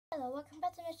Hello, welcome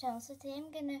back to my channel. So today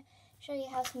I'm going to show you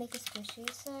how to make a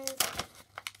squishy. So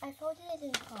I folded it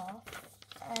in half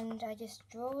and I just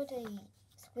draw the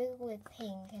squiggle with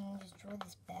pink and just draw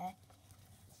this bear.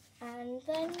 And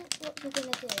then what we're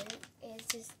going to do is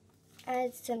just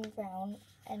add some brown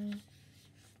and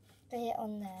lay it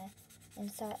on there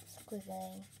and start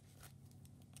squiggling.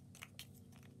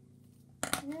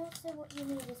 And then also what you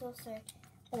need is also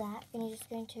black, and you're just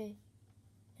going to,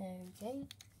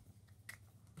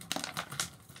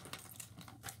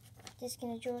 just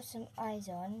going to draw some eyes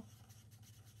on.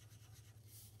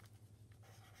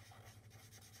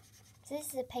 So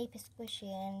this is a paper squishy,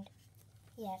 and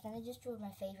yeah, I'm going to just draw my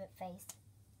favourite face.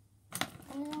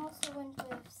 And then I also went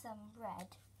with some red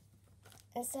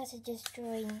and started just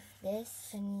drawing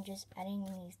this and just adding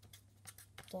these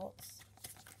dots.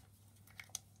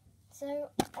 So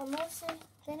I'm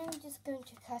just going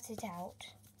to cut it out.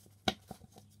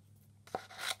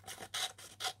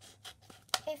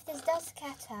 If this does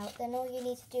cut out, then all you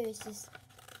need to do is just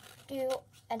do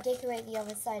and decorate the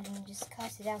other side and just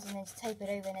cut it out and then just tape it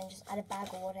over and then just add a bag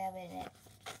or whatever in it.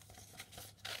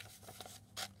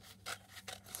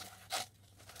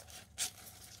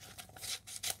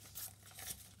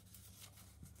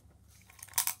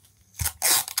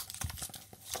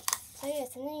 So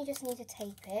yes, and then you just need to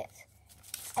tape it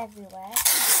everywhere.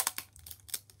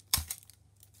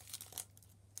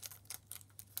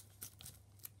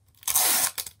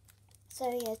 So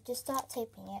yeah, just start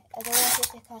taping it. I don't want it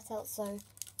to cut out, so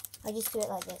I just do it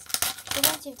like this. So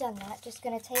once you've done that, just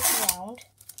going to tape around.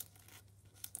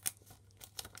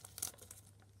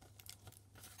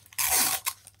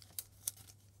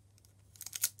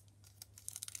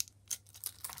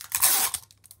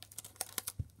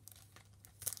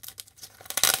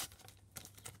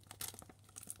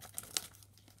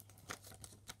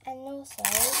 And also,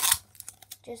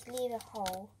 just leave a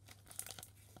hole.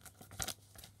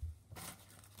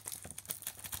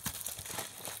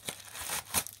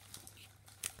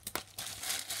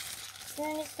 So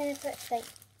then I'm just going to put like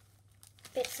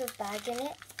bits of bag in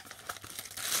it.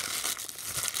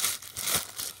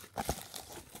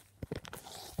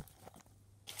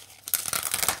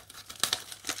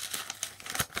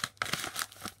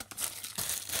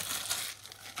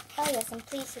 Oh yes, and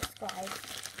please subscribe.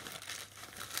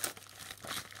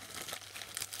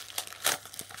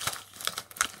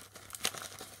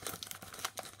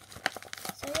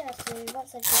 So yeah, so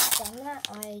once I've just done that,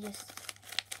 I just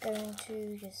going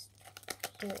to just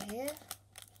do it here.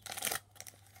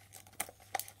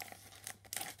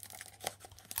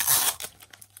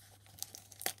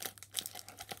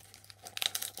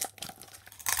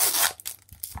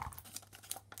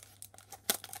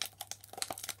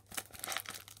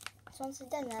 So once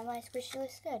I've done that, my squishy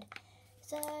looks good.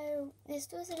 So this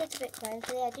was a little bit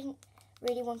clumsy. I didn't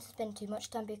really want to spend too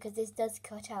much time because this does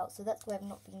cut out, so that's why I've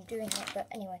not been doing it. But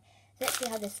anyway, so let's see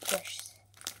how this squishes.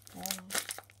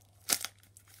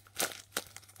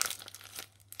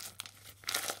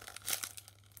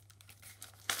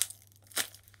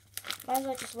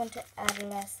 I just want to add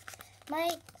less. My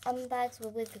bags were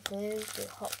with the glue, the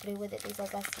hot glue with it, because I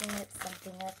was asking it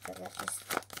something else, but that's just.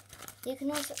 You can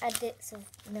also add bits of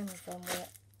memory foam with it.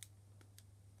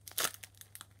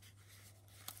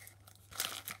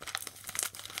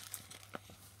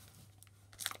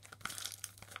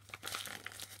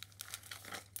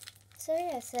 So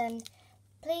yes,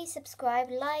 please subscribe,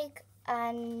 like,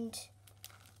 and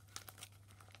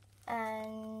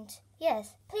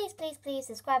yes, please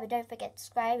subscribe, and don't forget to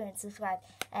subscribe,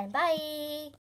 and bye.